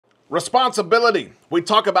Responsibility. We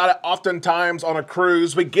talk about it oftentimes on a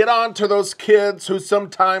cruise. We get on to those kids who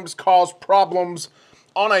sometimes cause problems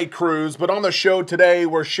on a cruise. But on the show today,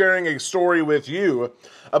 we're sharing a story with you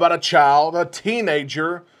about a child, a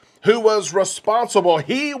teenager, who was responsible.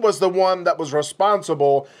 He was the one that was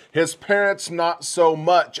responsible. His parents not so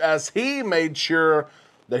much, as he made sure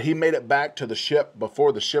that he made it back to the ship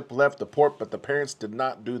before the ship left the port, but the parents did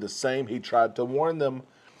not do the same. He tried to warn them.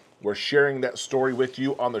 We're sharing that story with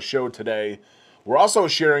you on the show today. We're also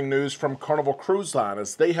sharing news from Carnival Cruise Line,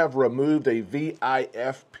 as they have removed a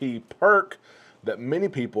VIFP perk that many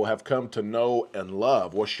people have come to know and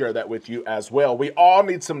love. We'll share that with you as well. We all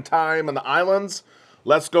need some time in the islands.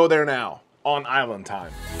 Let's go there now on Island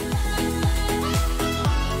Time.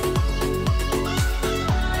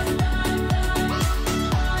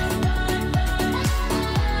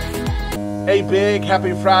 Hey, big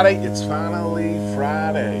happy Friday. It's finally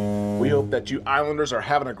Friday. We hope that you Islanders are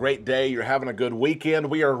having a great day. You're having a good weekend.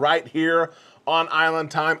 We are right here on Island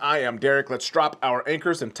Time. I am Derek. Let's drop our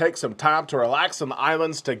anchors and take some time to relax on the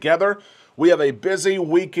islands together. We have a busy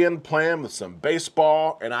weekend planned with some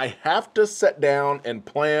baseball, and I have to sit down and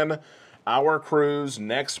plan our cruise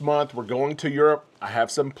next month. We're going to Europe. I have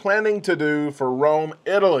some planning to do for Rome,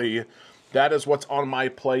 Italy. That is what's on my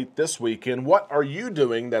plate this weekend. What are you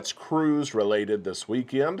doing that's cruise related this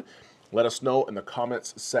weekend? Let us know in the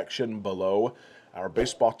comments section below. Our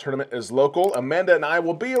baseball tournament is local. Amanda and I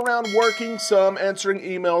will be around working some, answering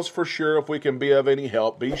emails for sure if we can be of any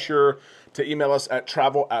help. Be sure to email us at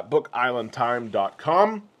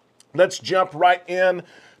travel@bookislandtime.com. Let's jump right in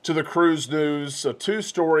to the cruise news. So 2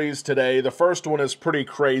 stories today. The first one is pretty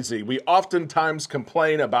crazy. We oftentimes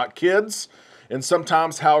complain about kids and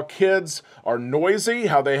sometimes how kids are noisy,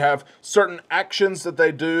 how they have certain actions that they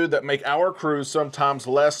do that make our cruise sometimes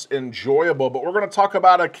less enjoyable. But we're going to talk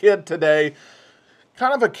about a kid today,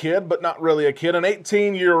 kind of a kid, but not really a kid, an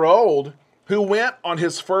 18-year-old who went on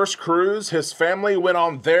his first cruise. His family went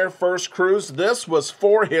on their first cruise. This was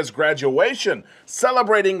for his graduation,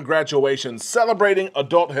 celebrating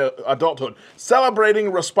adulthood,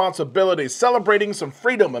 celebrating responsibility, celebrating some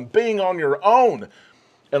freedom and being on your own.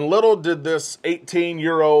 And little did this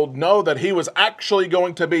 18-year-old know that he was actually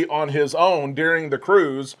going to be on his own during the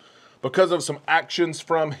cruise because of some actions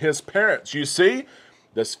from his parents. You see,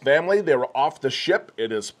 this family, they were off the ship.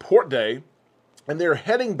 It is port day, and they're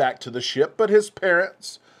heading back to the ship, but his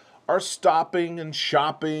parents are stopping and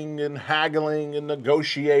shopping and haggling and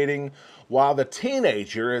negotiating while the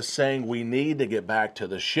teenager is saying, we need to get back to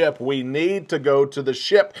the ship. We need to go to the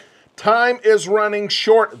ship. Time is running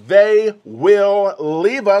short. They will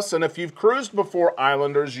leave us. And if you've cruised before,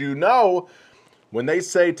 Islanders, you know when they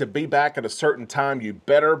say to be back at a certain time, you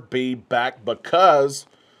better be back, because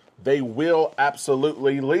they will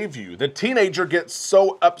absolutely leave you. The teenager gets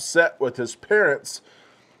so upset with his parents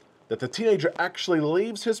that the teenager actually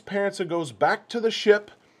leaves his parents and goes back to the ship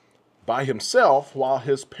by himself while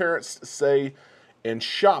his parents say and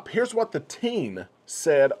shop. Here's what the teen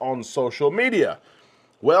said on social media.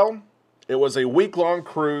 Well, it was a week-long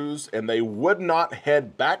cruise, and they would not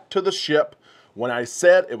head back to the ship. When I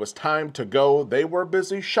said it was time to go, they were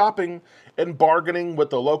busy shopping and bargaining with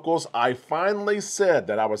the locals. I finally said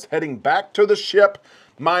that I was heading back to the ship.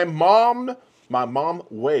 My mom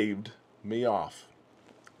waved me off.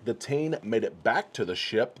 The teen made it back to the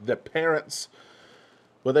ship. The parents,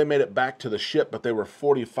 well, they made it back to the ship, but they were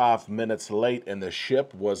 45 minutes late, and the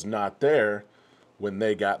ship was not there when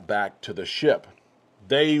they got back to the ship.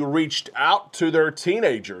 They reached out to their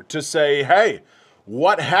teenager to say, hey,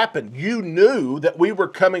 what happened? You knew that we were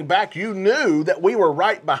coming back. You knew that we were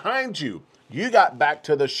right behind you. You got back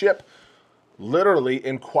to the ship. Literally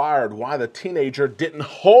inquired why the teenager didn't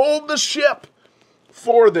hold the ship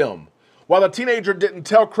for them. Why the teenager didn't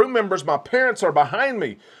tell crew members, my parents are behind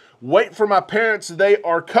me. Wait for my parents, they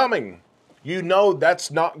are coming. You know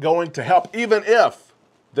that's not going to help, even if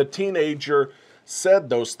the teenager said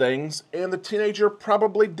those things, and the teenager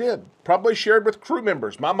probably did. Probably shared with crew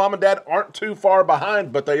members. My mom and dad aren't too far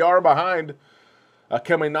behind, but they are behind.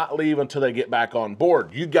 Can we not leave until they get back on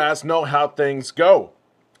board? You guys know how things go.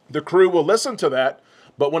 The crew will listen to that,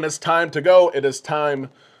 but when it's time to go, it is time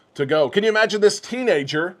to go. Can you imagine this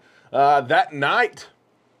teenager that night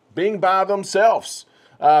being by themselves?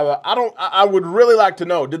 I would really like to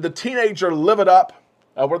know, did the teenager live it up?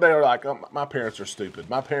 Where they were like, oh, my parents are stupid.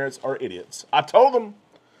 My parents are idiots. I told them,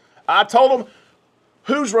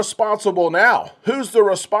 who's responsible now? Who's the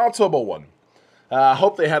responsible one? I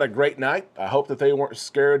hope they had a great night. I hope that they weren't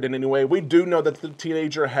scared in any way. We do know that the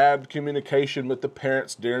teenager had communication with the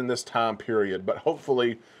parents during this time period, but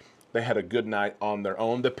hopefully they had a good night on their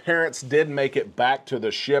own. The parents did make it back to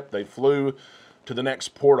the ship. They flew to the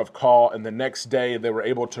next port of call, and the next day they were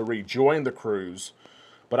able to rejoin the cruise.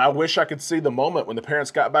 But I wish I could see the moment when the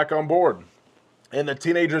parents got back on board and the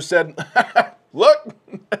teenagers said, look,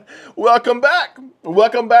 welcome back.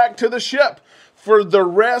 Welcome back to the ship. For the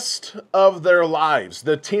rest of their lives,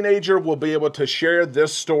 the teenager will be able to share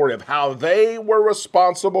this story of how they were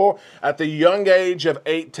responsible at the young age of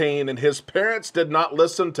 18, and his parents did not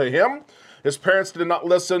listen to him. His parents did not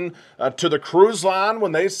listen to the cruise line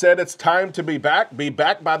when they said it's time to be back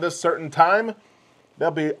by this certain time.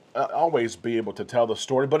 They'll always be able to tell the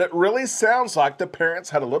story, but it really sounds like the parents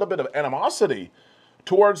had a little bit of animosity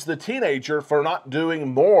towards the teenager for not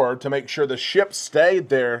doing more to make sure the ship stayed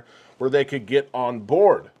there where they could get on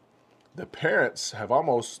board. The parents have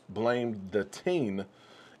almost blamed the teen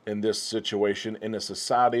in this situation in a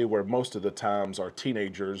society where most of the times our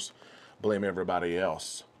teenagers blame everybody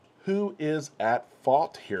else. Who is at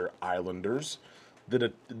fault here, Islanders?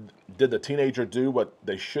 Did the teenager do what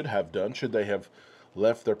they should have done? Should they have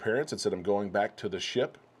left their parents instead of going back to the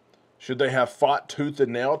ship? Should they have fought tooth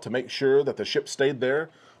and nail to make sure that the ship stayed there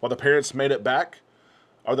while the parents made it back?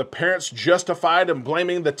 Are the parents justified in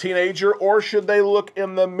blaming the teenager, or should they look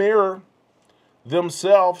in the mirror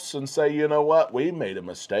themselves and say, you know what, we made a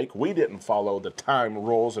mistake. We didn't follow the time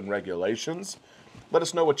rules and regulations. Let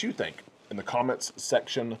us know what you think in the comments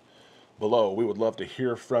section below. We would love to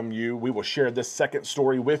hear from you. We will share this second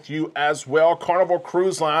story with you as well. Carnival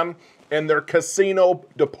Cruise Line and their casino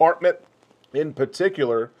department in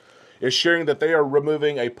particular is sharing that they are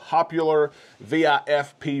removing a popular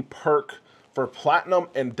VIFP perk for Platinum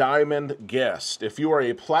and Diamond guests. If you are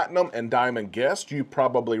a Platinum and Diamond guest, you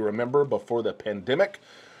probably remember before the pandemic,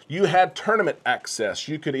 you had tournament access.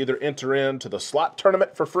 You could either enter into the slot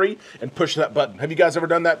tournament for free and push that button. Have you guys ever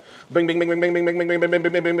done that? Bing, bing, bing, bing, bing, bing, bing, bing, bing, bing,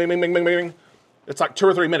 bing, bing, bing, bing, bing, bing, bing. It's like 2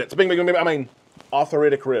 or 3 minutes. Bing, bing, bing, bing. I mean,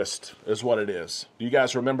 arthritic wrist is what it is. Do you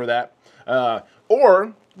guys remember that?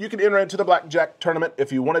 Or you could enter into the blackjack tournament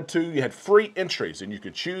if you wanted to. You had free entries, and you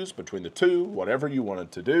could choose between the two, whatever you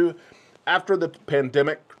wanted to do. After the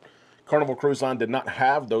pandemic, Carnival Cruise Line did not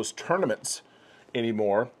have those tournaments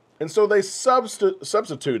anymore, and so they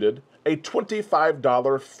substituted a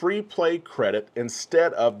 $25 free play credit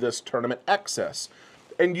instead of this tournament access.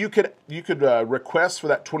 And you could request for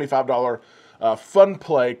that $25 fun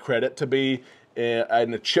play credit to be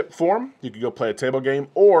in a chip form. You could go play a table game,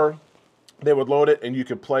 or they would load it and you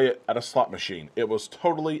could play it at a slot machine. It was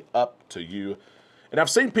totally up to you. And I've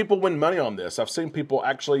seen people win money on this. I've seen people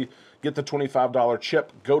actually get the $25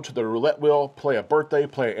 chip, go to the roulette wheel, play a birthday,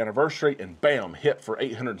 play an anniversary, and bam, hit for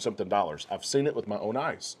 $800 and something. I've seen it with my own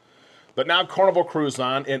eyes. But now Carnival Cruise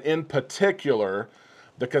Line, and in particular,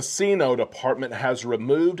 the casino department has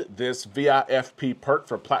removed this VIFP perk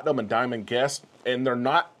for Platinum and Diamond guests, and they're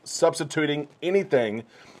not substituting anything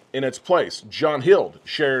in its place. John Hild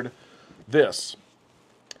shared this.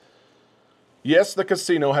 Yes, the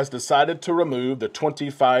casino has decided to remove the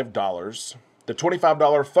 $25. The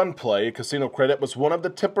 $25 fun play casino credit was one of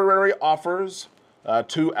the temporary offers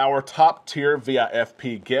to our top-tier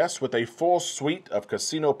VIFP guests with a full suite of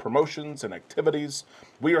casino promotions and activities.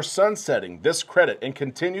 We are sunsetting this credit and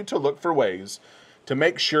continue to look for ways to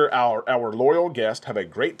make sure our loyal guests have a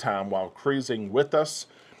great time while cruising with us.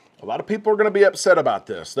 A lot of people are going to be upset about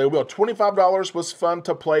this. They will. $25 was fun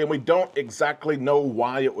to play, and we don't exactly know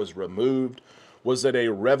why it was removed. Was it a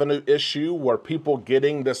revenue issue? Were people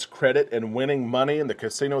getting this credit and winning money, and the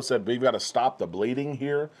casino said, we've got to stop the bleeding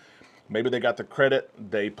here? Maybe they got the credit,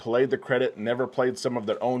 they played the credit, never played some of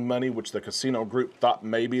their own money, which the casino group thought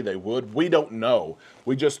maybe they would. We don't know.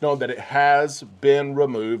 We just know that it has been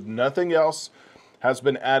removed. Nothing else has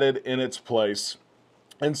been added in its place.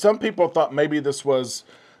 And some people thought maybe this was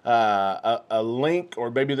a link, or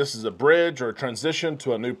maybe this is a bridge or a transition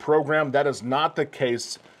to a new program. That is not the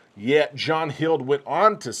case yet. John Hild went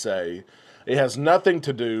on to say it has nothing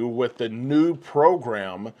to do with the new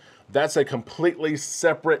program. That's a completely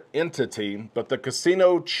separate entity, but the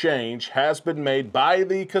casino change has been made by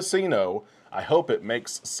the casino. I hope it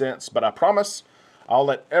makes sense, but I promise I'll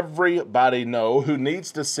let everybody know who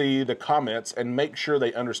needs to see the comments and make sure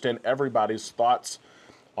they understand everybody's thoughts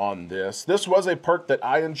on this. This was a perk that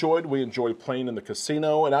I enjoyed. We enjoy playing in the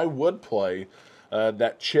casino, and I would play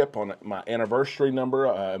that chip on my anniversary number.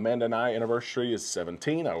 Amanda and I anniversary is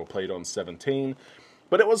 17. I will play it on 17.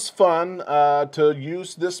 But it was fun to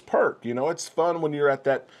use this perk. You know, it's fun when you're at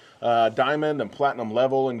that diamond and platinum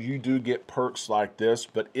level and you do get perks like this,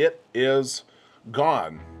 but it is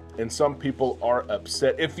gone. and some people are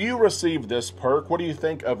upset. If you receive this perk, what do you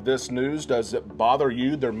think of this news? Does it bother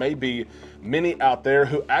you? There may be many out there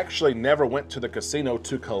who actually never went to the casino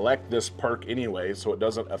to collect this perk anyway, so it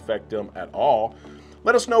doesn't affect them at all.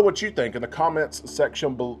 Let us know what you think in the comments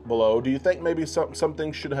section below. Do you think maybe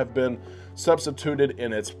something should have been substituted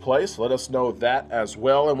in its place? Let us know that as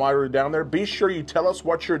well. And while you're down there, be sure you tell us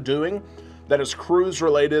what you're doing that is cruise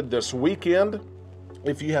related this weekend.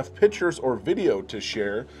 If you have pictures or video to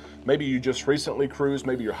share, maybe you just recently cruised,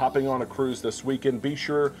 maybe you're hopping on a cruise this weekend, be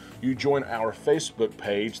sure you join our Facebook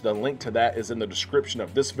page. The link to that is in the description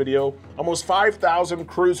of this video. Almost 5,000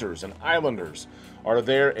 cruisers and islanders are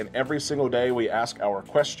there, and every single day we ask our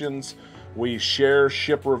questions, we share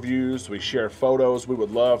ship reviews, we share photos. We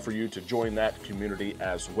would love for you to join that community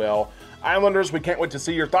as well. Islanders, we can't wait to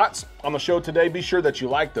see your thoughts on the show today. Be sure that you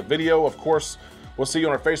like the video. Of course, we'll see you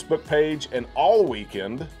on our Facebook page and all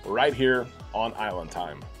weekend right here on Island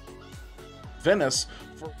Time. Venice.